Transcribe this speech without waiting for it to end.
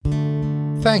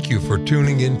Thank you for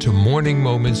tuning in to Morning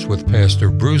Moments with Pastor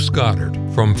Bruce Goddard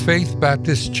from Faith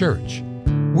Baptist Church.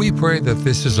 We pray that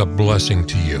this is a blessing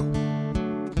to you.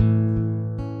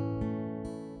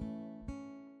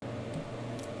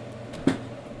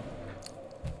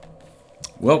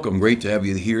 Welcome. Great to have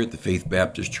you here at the Faith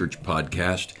Baptist Church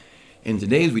podcast. And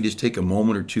today, as we just take a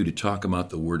moment or two to talk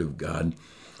about the Word of God,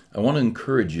 I want to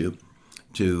encourage you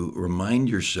to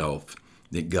remind yourself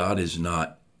that God is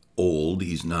not old,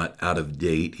 He's not out of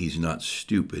date, He's not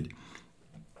stupid.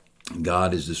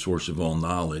 God is the source of all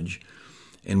knowledge.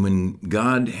 And when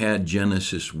God had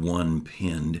Genesis 1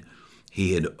 pinned,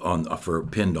 pinned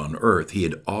on earth, He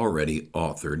had already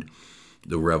authored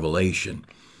the Revelation.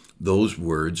 Those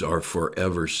words are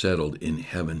forever settled in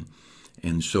heaven.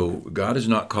 And so God is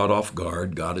not caught off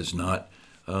guard. God is not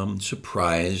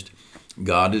surprised.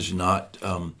 God is not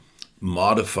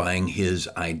modifying His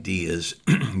ideas.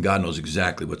 God knows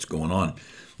exactly what's going on.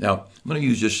 Now, I'm going to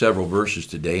use just several verses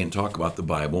today and talk about the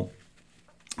Bible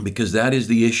because that is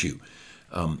the issue.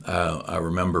 I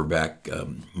remember back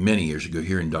many years ago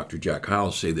hearing Dr. Jack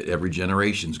Hyles say that every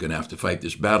generation is going to have to fight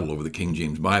this battle over the King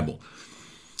James Bible.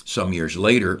 Some years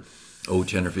later,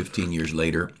 10 or 15 years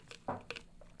later,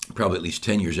 probably at least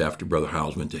 10 years after Brother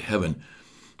Hyles went to heaven,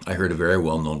 I heard a very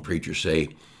well-known preacher say,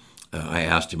 I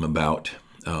asked him about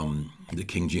the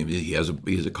King James. He has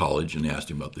a college, and asked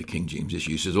him about the King James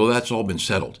issue. He says, well, that's all been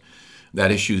settled.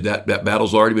 That issue, that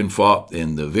battle's already been fought,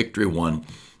 and the victory won,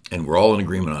 and we're all in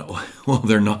agreement on it. Well,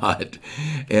 they're not.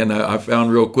 And I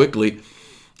found real quickly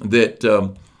that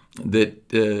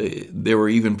there were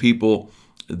even people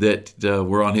that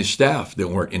were on his staff that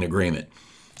weren't in agreement.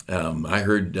 I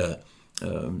heard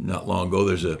not long ago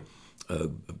there's a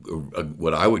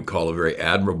what I would call a very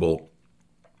admirable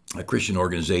Christian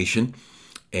organization,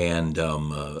 and I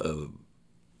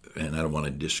don't want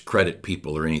to discredit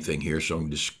people or anything here, so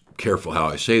I'm just careful how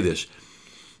I say this.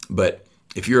 But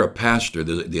if you're a pastor,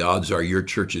 the odds are your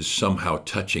church is somehow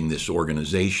touching this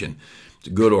organization. It's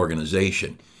a good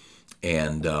organization,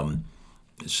 and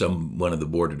one of the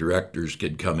board of directors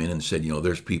could come in and said,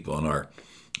 there's people on our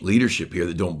leadership here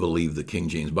that don't believe the King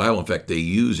James Bible. In fact, they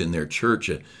use in their church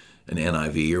an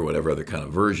NIV or whatever other kind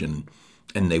of version,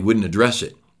 and they wouldn't address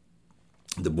it.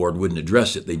 The board wouldn't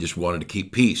address it. They just wanted to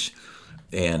keep peace.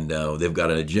 And they've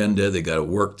got an agenda, they've got a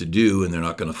work to do, and they're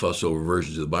not going to fuss over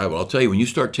versions of the Bible. I'll tell you, when you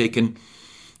start taking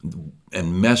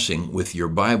and messing with your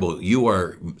Bible,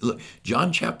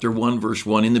 John chapter 1, verse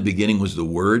 1, in the beginning was the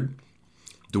Word.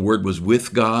 The Word was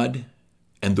with God,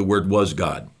 and the Word was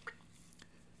God.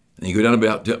 And you go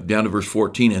down to verse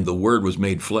 14, and the Word was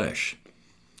made flesh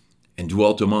and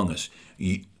dwelt among us.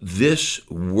 This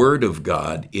Word of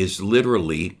God is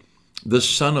literally the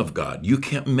Son of God. You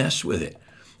can't mess with it.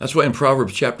 That's why in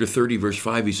Proverbs chapter 30, verse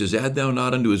 5, he says, add thou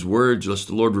not unto his words, lest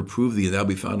the Lord reprove thee, and thou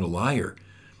be found a liar.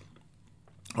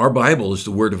 Our Bible is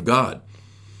the Word of God.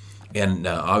 And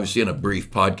obviously in a brief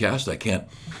podcast, I can't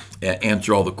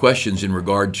answer all the questions in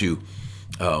regard to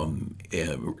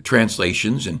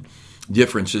translations and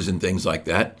differences and things like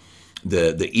that.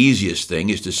 The easiest thing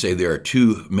is to say there are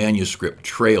two manuscript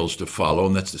trails to follow,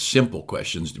 and that's the simple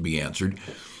questions to be answered.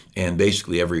 And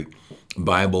basically every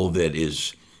Bible that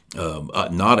is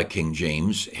not a King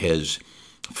James has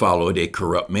followed a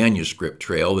corrupt manuscript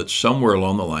trail that somewhere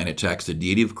along the line attacks the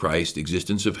deity of Christ, the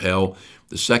existence of hell,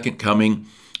 the second coming,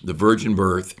 the virgin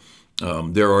birth.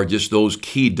 There are just those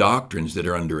key doctrines that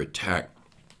are under attack.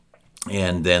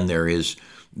 And then there is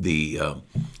the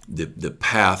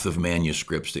path of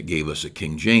manuscripts that gave us a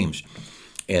King James.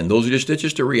 And that's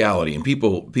just a reality, and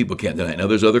people can't deny it. Now,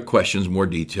 there's other questions, more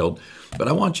detailed, but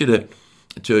I want you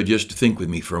to just think with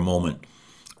me for a moment.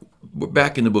 We're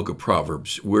back in the book of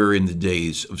Proverbs. We're in the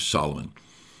days of Solomon.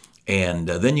 And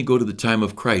then you go to the time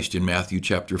of Christ in Matthew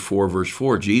chapter 4, verse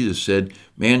 4. Jesus said,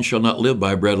 man shall not live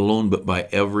by bread alone, but by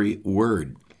every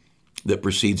word that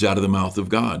proceeds out of the mouth of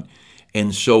God.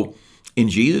 And so in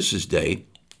Jesus' day,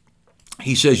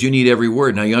 he says you need every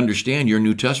word. Now you understand your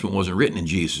New Testament wasn't written in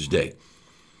Jesus' day.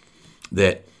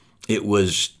 That it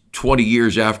was 20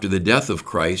 years after the death of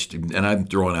Christ, and I'm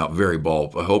throwing out very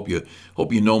bald. I hope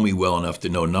you know me well enough to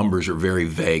know numbers are very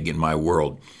vague in my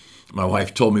world. My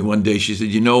wife told me one day, she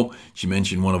said, she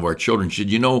mentioned one of our children. She said,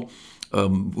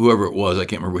 whoever it was, I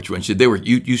can't remember which one, she said,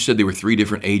 you said they were three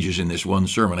different ages in this one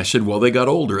sermon. I said, well, they got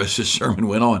older as the sermon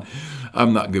went on.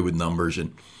 I'm not good with numbers.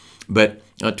 But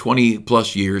 20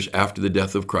 plus years after the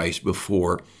death of Christ,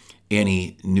 before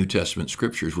any New Testament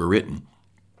scriptures were written.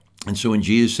 And so when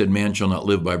Jesus said, man shall not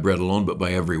live by bread alone, but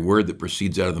by every word that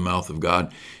proceeds out of the mouth of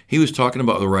God, he was talking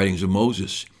about the writings of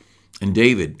Moses and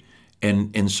David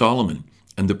and Solomon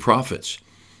and the prophets.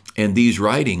 And these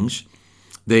writings,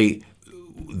 they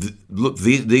look,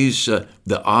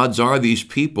 the odds are these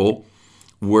people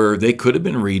they could have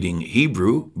been reading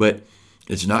Hebrew, but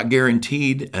it's not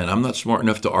guaranteed, and I'm not smart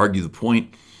enough to argue the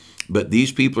point. But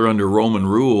these people are under Roman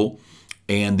rule,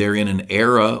 and they're in an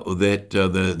era that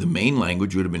the main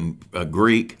language would have been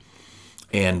Greek.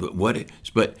 And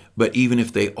but even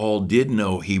if they all did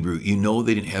know Hebrew,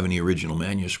 they didn't have any original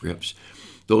manuscripts.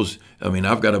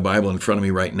 I've got a Bible in front of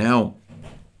me right now,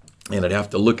 and I'd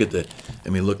have to look at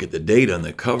the date on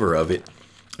the cover of it.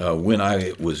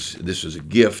 This was a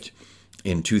gift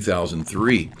in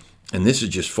 2003, and this is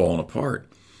just falling apart.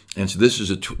 And so this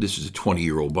is a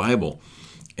 20-year-old Bible,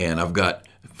 and I've got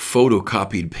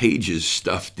photocopied pages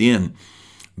stuffed in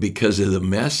because of the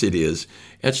mess it is.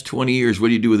 That's 20 years. What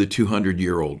do you do with a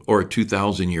 200-year-old or a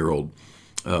 2,000-year-old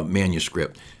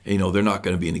manuscript? They're not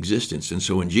going to be in existence. And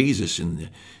so when Jesus,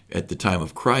 at the time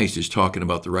of Christ, is talking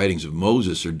about the writings of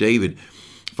Moses or David,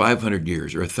 500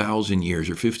 years or 1,000 years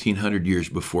or 1,500 years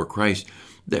before Christ,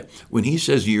 that when he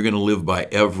says you're going to live by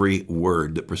every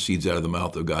word that proceeds out of the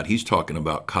mouth of God, he's talking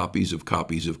about copies of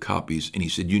copies of copies. And he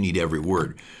said, you need every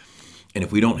word. And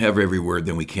if we don't have every word,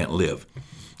 then we can't live.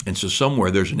 And so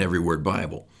somewhere there's an every word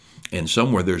Bible. And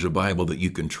somewhere there's a Bible that you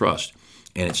can trust.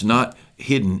 And it's not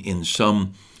hidden in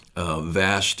some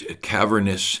vast,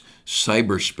 cavernous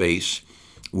cyberspace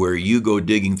where you go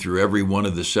digging through every one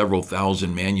of the several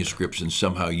thousand manuscripts and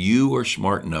somehow you are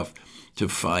smart enough to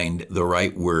find the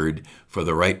right word for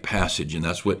the right passage. And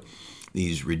that's what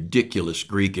these ridiculous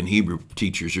Greek and Hebrew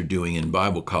teachers are doing in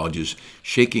Bible colleges,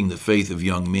 shaking the faith of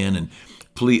young men and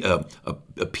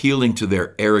appealing to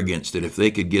their arrogance that if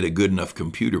they could get a good enough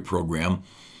computer program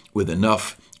with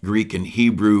enough Greek and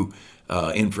Hebrew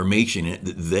information in it,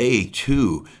 that they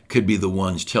too could be the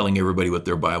ones telling everybody what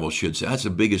their Bible should say. That's the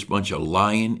biggest bunch of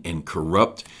lying and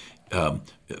corrupt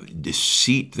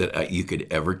deceit that you could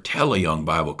ever tell a young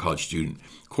Bible college student.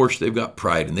 Of course, they've got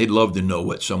pride, and they'd love to know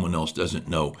what someone else doesn't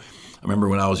know. I remember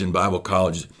when I was in Bible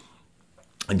college,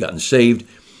 I'd gotten saved.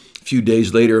 A few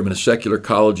days later, I'm in a secular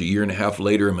college. A year and a half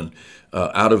later, I'm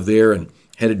out of there and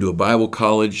headed to a Bible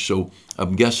college. So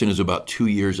I'm guessing it was about 2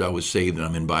 years I was saved, and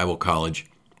I'm in Bible college.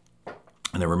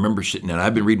 And I remember sitting there, and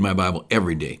I've been reading my Bible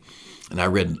every day. And I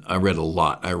read a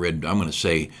lot. I'm going to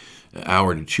say, an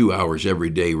hour to 2 hours every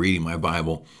day reading my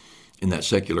Bible in that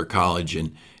secular college.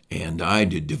 And I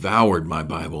devoured my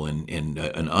Bible in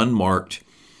an unmarked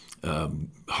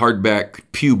hardback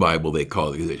pew Bible, they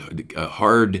call it, a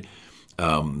hard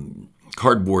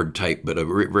cardboard type, but a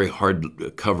very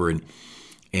hard cover.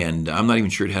 And I'm not even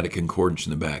sure it had a concordance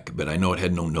in the back, but I know it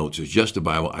had no notes. It was just a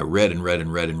Bible. I read and read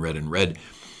and read and read and read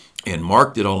and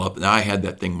marked it all up. And I had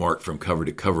that thing marked from cover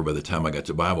to cover by the time I got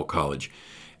to Bible college.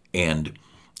 And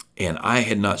I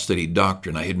had not studied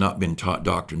doctrine. I had not been taught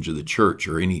doctrines of the church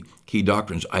or any key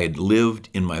doctrines. I had lived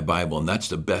in my Bible, and that's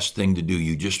the best thing to do.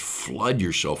 You just flood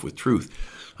yourself with truth.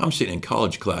 I'm sitting in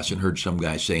college class and heard some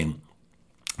guy saying,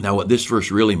 now what this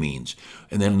verse really means.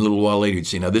 And then a little while later he'd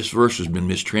say, now this verse has been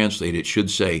mistranslated. It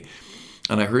should say,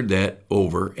 and I heard that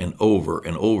over and over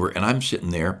and over. And I'm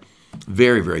sitting there,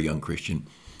 very, very young Christian,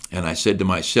 and I said to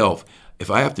myself,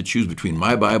 if I have to choose between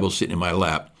my Bible sitting in my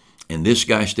lap and this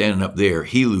guy standing up there,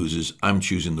 he loses. I'm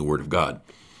choosing the Word of God.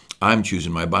 I'm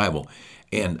choosing my Bible.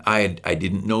 And I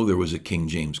didn't know there was a King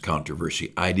James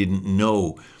controversy. I didn't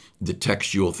know the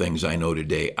textual things I know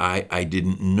today. I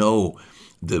didn't know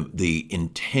the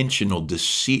intentional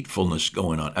deceitfulness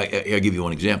going on. I'll give you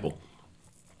one example.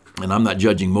 And I'm not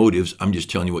judging motives. I'm just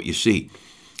telling you what you see.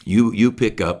 You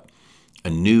pick up a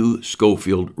new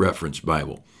Schofield Reference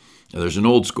Bible. Now, there's an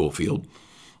old Schofield.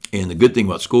 And the good thing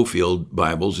about Schofield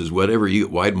Bibles is whatever you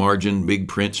get, wide margin, big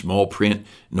print, small print,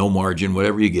 no margin,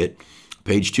 whatever you get,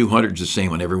 page 200 is the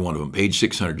same on every one of them. Page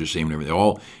 600 is the same on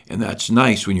everything. And that's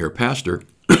nice when you're a pastor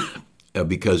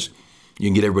because you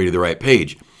can get everybody to the right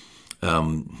page.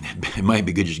 It might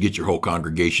be good just to get your whole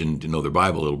congregation to know their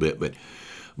Bible a little bit, but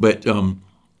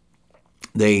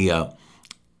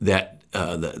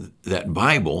that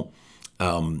Bible,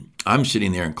 I'm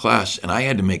sitting there in class, and I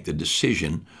had to make the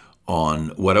decision on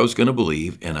what I was going to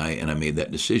believe, and I made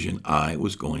that decision. I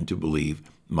was going to believe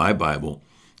my Bible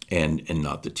and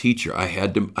not the teacher. I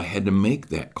had to make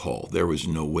that call. There was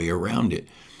no way around it.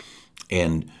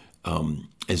 And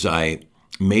as I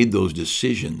made those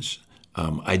decisions,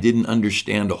 I didn't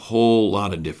understand a whole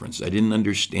lot of difference. I didn't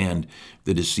understand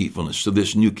the deceitfulness. So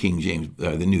this new King James,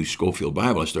 the new Schofield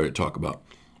Bible I started to talk about,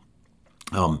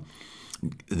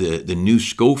 the new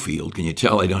Schofield, can you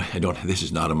tell I don't, this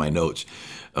is not in my notes.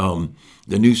 The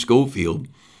new Schofield,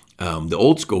 the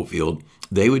old Schofield,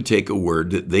 they would take a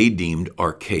word that they deemed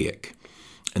archaic,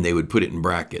 and they would put it in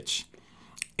brackets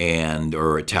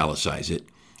or italicize it,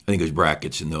 I think it was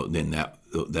brackets in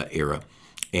that era.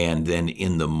 And then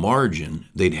in the margin,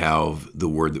 they'd have the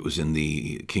word that was in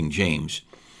the King James.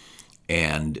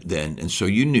 And so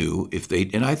you knew if they,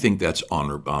 and I think that's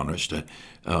honest.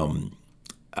 I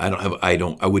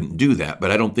wouldn't do that,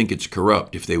 but I don't think it's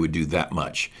corrupt if they would do that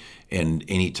much. And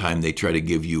anytime they try to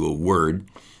give you a word,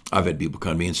 I've had people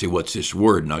come to me and say, "What's this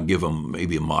word?" And I'll give them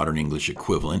maybe a modern English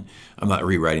equivalent. I'm not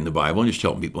rewriting the Bible; I'm just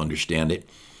helping people understand it.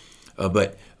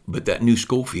 But that New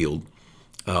Schofield,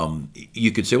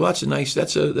 you could say, "Well,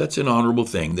 that's an honorable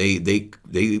thing." They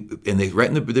right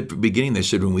in the beginning they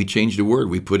said when we changed a word,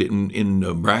 we put it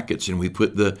in brackets and we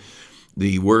put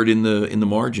the word in the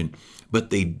margin. But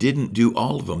they didn't do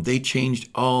all of them. They changed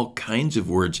all kinds of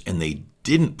words and they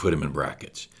didn't put them in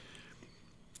brackets.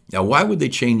 Now, why would they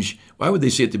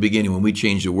say at the beginning when we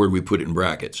changed a word, we put it in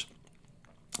brackets,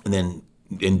 and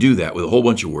do that with a whole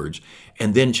bunch of words,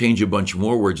 and then change a bunch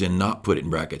more words and not put it in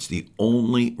brackets? The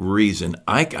only reason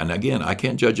I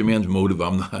can't judge a man's motive.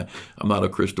 I'm not a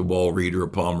crystal ball reader, a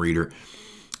palm reader,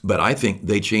 but I think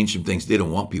they changed some things they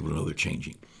don't want people to know they're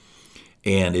changing.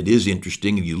 And it is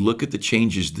interesting, if you look at the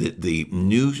changes that the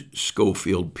New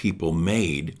Schofield people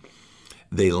made,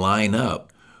 they line up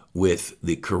with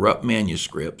the corrupt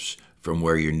manuscripts from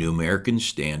where your New American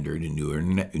Standard and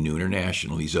New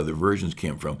International, these other versions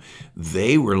came from.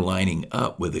 They were lining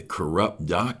up with a corrupt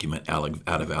document out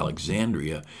of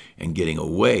Alexandria and getting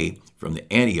away from the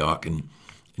Antiochian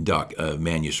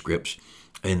manuscripts,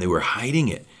 and they were hiding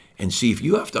it. And see, if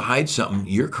you have to hide something,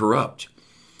 you're corrupt.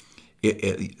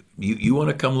 You want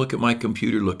to come look at my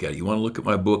computer, look at it. You want to look at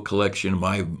my book collection,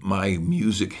 my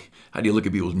music. How do you look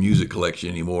at people's music collection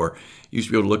anymore? You used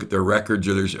to be able to look at their records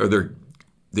or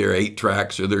their 8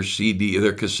 tracks or their CD or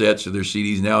their cassettes or their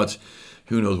CDs. Now it's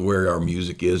who knows where our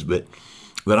music is. But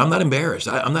I'm not embarrassed.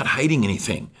 I'm not hiding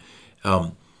anything.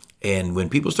 And when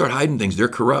people start hiding things, they're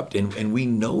corrupt, and we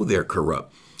know they're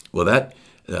corrupt. Well,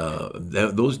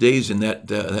 those days in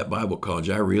that Bible college,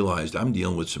 I realized I'm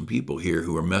dealing with some people here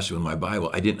who are messing with my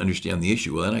Bible. I didn't understand the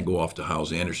issue. Well, then I go off to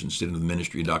Hyles Anderson, sit in the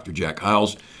ministry of Dr. Jack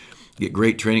Hyles, get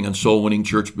great training on soul winning,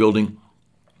 church building,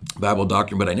 Bible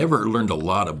doctrine, but I never learned a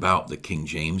lot about the King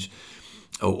James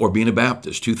or being a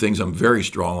Baptist, 2 things I'm very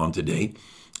strong on today.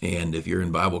 And if you're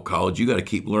in Bible college, you got to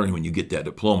keep learning when you get that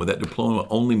diploma. That diploma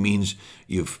only means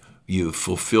you've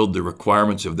fulfilled the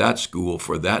requirements of that school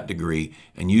for that degree,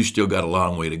 and you still got a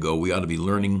long way to go. We ought to be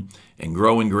learning and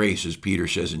grow in grace, as Peter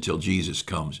says, until Jesus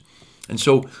comes. And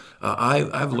so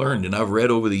I've learned and I've read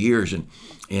over the years, and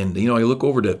I look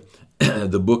over to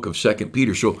the book of 2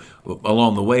 Peter. So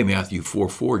along the way, Matthew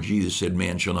 4:4, Jesus said,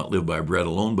 "Man shall not live by bread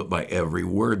alone, but by every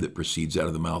word that proceeds out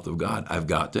of the mouth of God." I've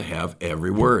got to have every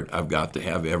word. I've got to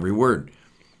have every word.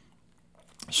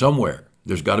 Somewhere,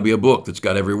 there's got to be a book that's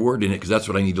got every word in it, because that's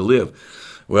what I need to live.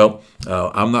 Well,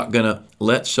 I'm not going to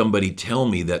let somebody tell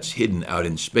me that's hidden out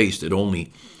in space that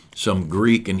only some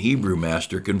Greek and Hebrew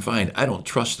master can find. I don't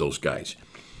trust those guys.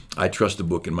 I trust the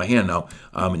book in my hand. Now,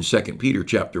 I'm in 2 Peter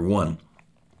chapter 1.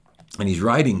 And he's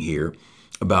writing here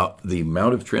about the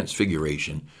Mount of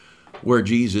Transfiguration, where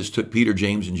Jesus took Peter,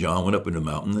 James, and John, went up into the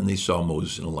mountain, and they saw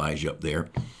Moses and Elijah up there.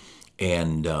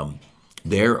 And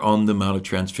there on the Mount of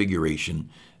Transfiguration,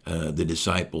 the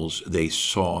disciples, they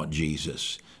saw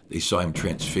Jesus. They saw him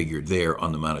transfigured there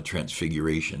on the Mount of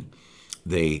Transfiguration.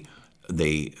 They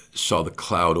saw the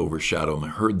cloud overshadow him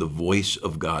and heard the voice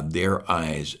of God, their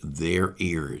eyes, their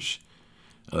ears.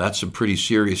 Now, that's some pretty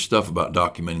serious stuff about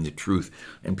documenting the truth.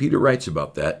 And Peter writes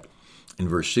about that in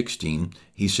verse 16.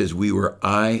 He says, "We were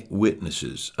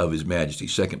eyewitnesses of his majesty,"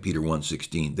 2 Peter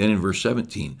 1:16. Then in verse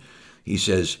 17, he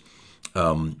says,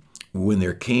 "When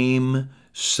there came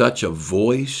such a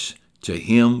voice to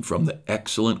him from the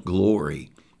excellent glory,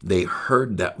 they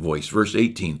heard that voice." Verse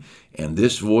 18, "And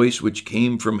this voice which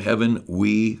came from heaven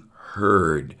we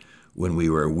heard when we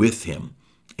were with him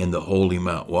in the holy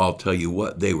mount." Well, I'll tell you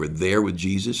what, they were there with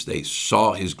Jesus. They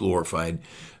saw his glorified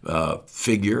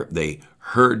figure. They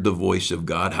heard the voice of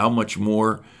God. How much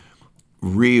more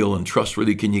real and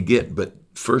trustworthy can you get? But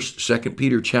 2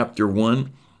 Peter chapter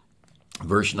 1,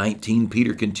 verse 19,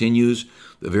 Peter continues,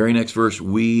 the very next verse,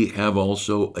 "We have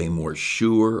also a more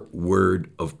sure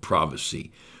word of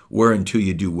prophecy, whereunto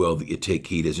you do well that you take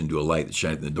heed as into a light that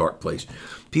shineth in the dark place."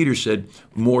 Peter said,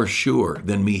 more sure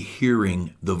than me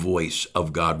hearing the voice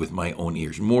of God with my own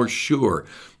ears, more sure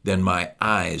than my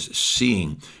eyes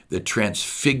seeing the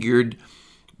transfigured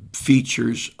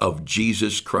features of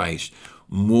Jesus Christ,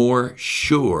 more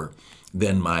sure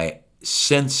than my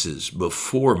senses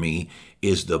before me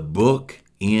is the book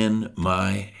in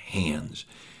my hands.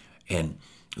 And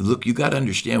look, you got to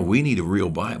understand, we need a real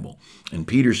Bible. And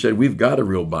Peter said, we've got a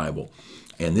real Bible.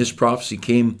 And this prophecy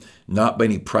came not by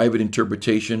any private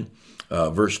interpretation.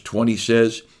 Verse 20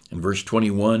 says, in verse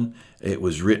 21, it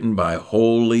was written by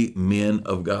holy men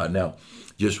of God. Now,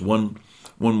 just one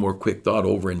more quick thought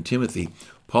over in Timothy.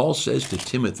 Paul says to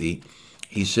Timothy,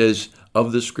 he says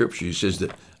of the Scripture, he says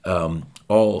that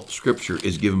all Scripture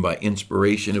is given by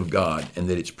inspiration of God, and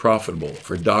that it's profitable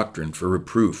for doctrine, for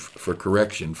reproof, for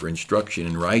correction, for instruction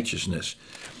in righteousness,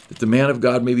 that the man of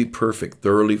God may be perfect,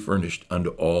 thoroughly furnished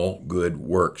unto all good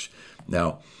works.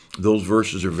 Now, those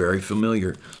verses are very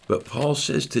familiar, but Paul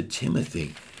says to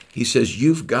Timothy, he says,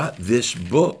 you've got this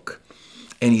book,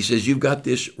 and he says, you've got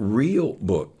this real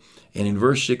book. And in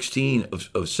verse 16 of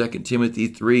 2 Timothy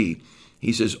 3,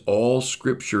 he says, all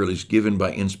Scripture is given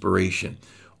by inspiration.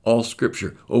 All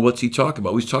Scripture. Oh, what's he talking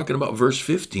about? He's talking about verse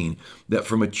 15, that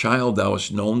from a child thou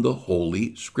hast known the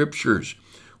holy Scriptures,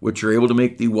 which are able to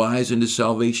make thee wise unto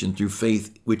salvation through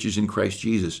faith which is in Christ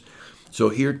Jesus. So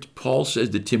here Paul says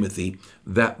to Timothy,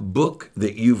 that book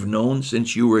that you've known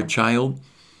since you were a child,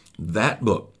 that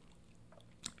book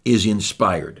is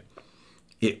inspired.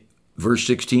 Verse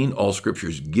 16, all Scripture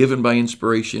is given by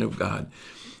inspiration of God.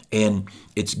 And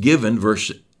it's given,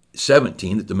 verse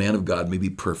 17, that the man of God may be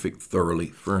perfect, thoroughly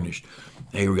furnished.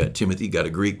 Hey, we got Timothy, got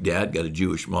a Greek dad, got a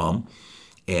Jewish mom,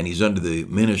 and he's under the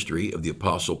ministry of the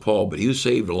Apostle Paul. But he was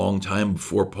saved a long time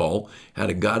before Paul, had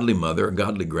a godly mother, a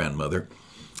godly grandmother.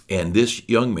 And this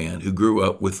young man who grew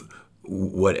up with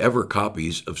whatever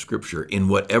copies of Scripture, in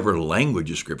whatever language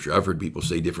of Scripture. I've heard people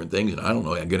say different things, and I don't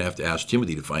know. I'm going to have to ask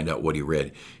Timothy to find out what he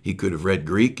read. He could have read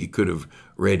Greek. He could have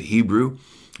read Hebrew.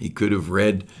 He could have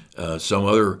read some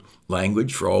other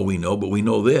language, for all we know. But we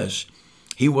know this.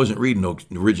 He wasn't reading no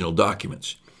original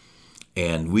documents.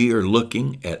 And we are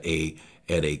looking at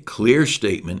a clear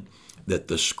statement that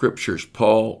the Scriptures,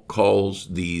 Paul calls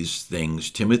these things,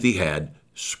 Timothy had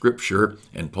Scripture,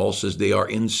 and Paul says they are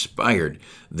inspired.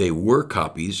 They were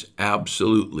copies,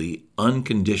 absolutely,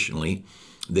 unconditionally.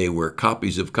 They were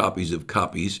copies of copies of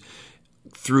copies.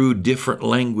 Through different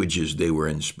languages they were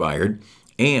inspired.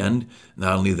 And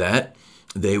not only that,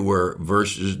 they were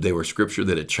verses, they were Scripture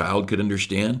that a child could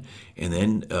understand. And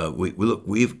then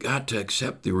we've got to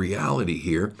accept the reality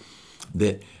here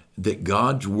that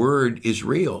God's word is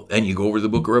real. And you go over the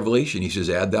book of Revelation, he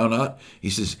says, add thou not. He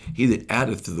says, he that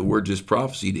addeth to the words of this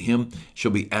prophecy, to him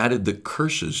shall be added the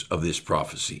curses of this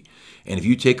prophecy. And if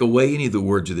you take away any of the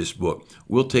words of this book,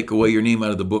 we'll take away your name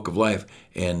out of the book of life.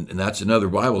 And that's another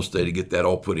Bible study to get that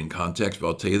all put in context. But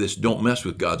I'll tell you this, don't mess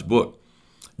with God's book.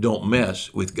 Don't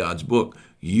mess with God's book.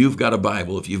 You've got a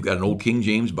Bible, if you've got an old King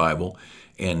James Bible,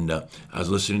 and I was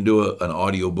listening to an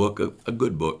audio book, a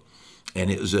good book, and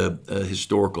it was a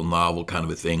historical novel kind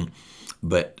of a thing,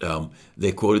 but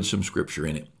they quoted some Scripture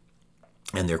in it,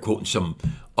 and they're quoting some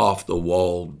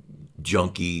off-the-wall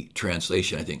junky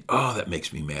translation. I think, oh, that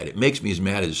makes me mad. It makes me as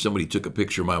mad as if somebody took a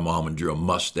picture of my mom and drew a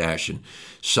mustache and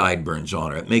sideburns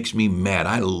on her. It makes me mad.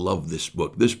 I love this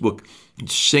book. This book,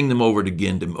 sing them over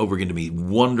again to me,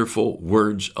 wonderful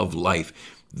words of life.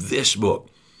 This book,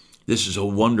 this is a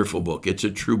wonderful book. It's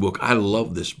a true book. I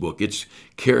love this book. It's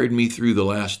carried me through the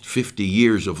last 50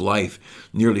 years of life,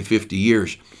 nearly 50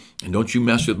 years. And don't you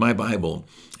mess with my Bible.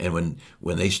 And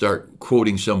when they start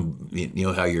quoting some, you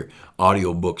know how your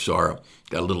audio books are,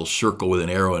 got a little circle with an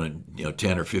arrow and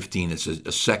 10 or 15, it says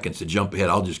a second to jump ahead,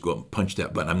 I'll just go up and punch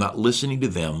that button. I'm not listening to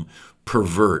them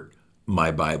pervert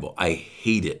my Bible. I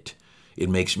hate it. It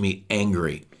makes me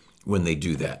angry when they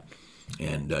do that.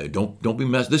 And don't be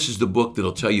messed. This is the book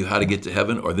that'll tell you how to get to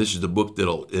heaven, or this is the book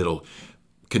it'll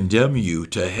condemn you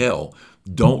to hell.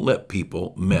 Don't let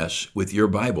people mess with your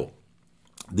Bible.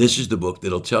 This is the book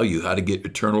that'll tell you how to get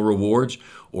eternal rewards,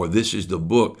 or this is the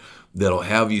book that'll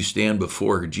have you stand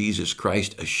before Jesus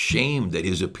Christ ashamed at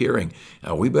his appearing.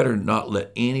 Now, we better not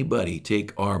let anybody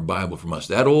take our Bible from us.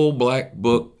 That old black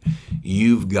book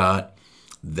you've got,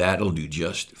 that'll do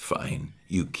just fine.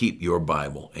 You keep your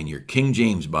Bible and your King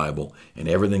James Bible, and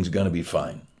everything's going to be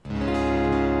fine.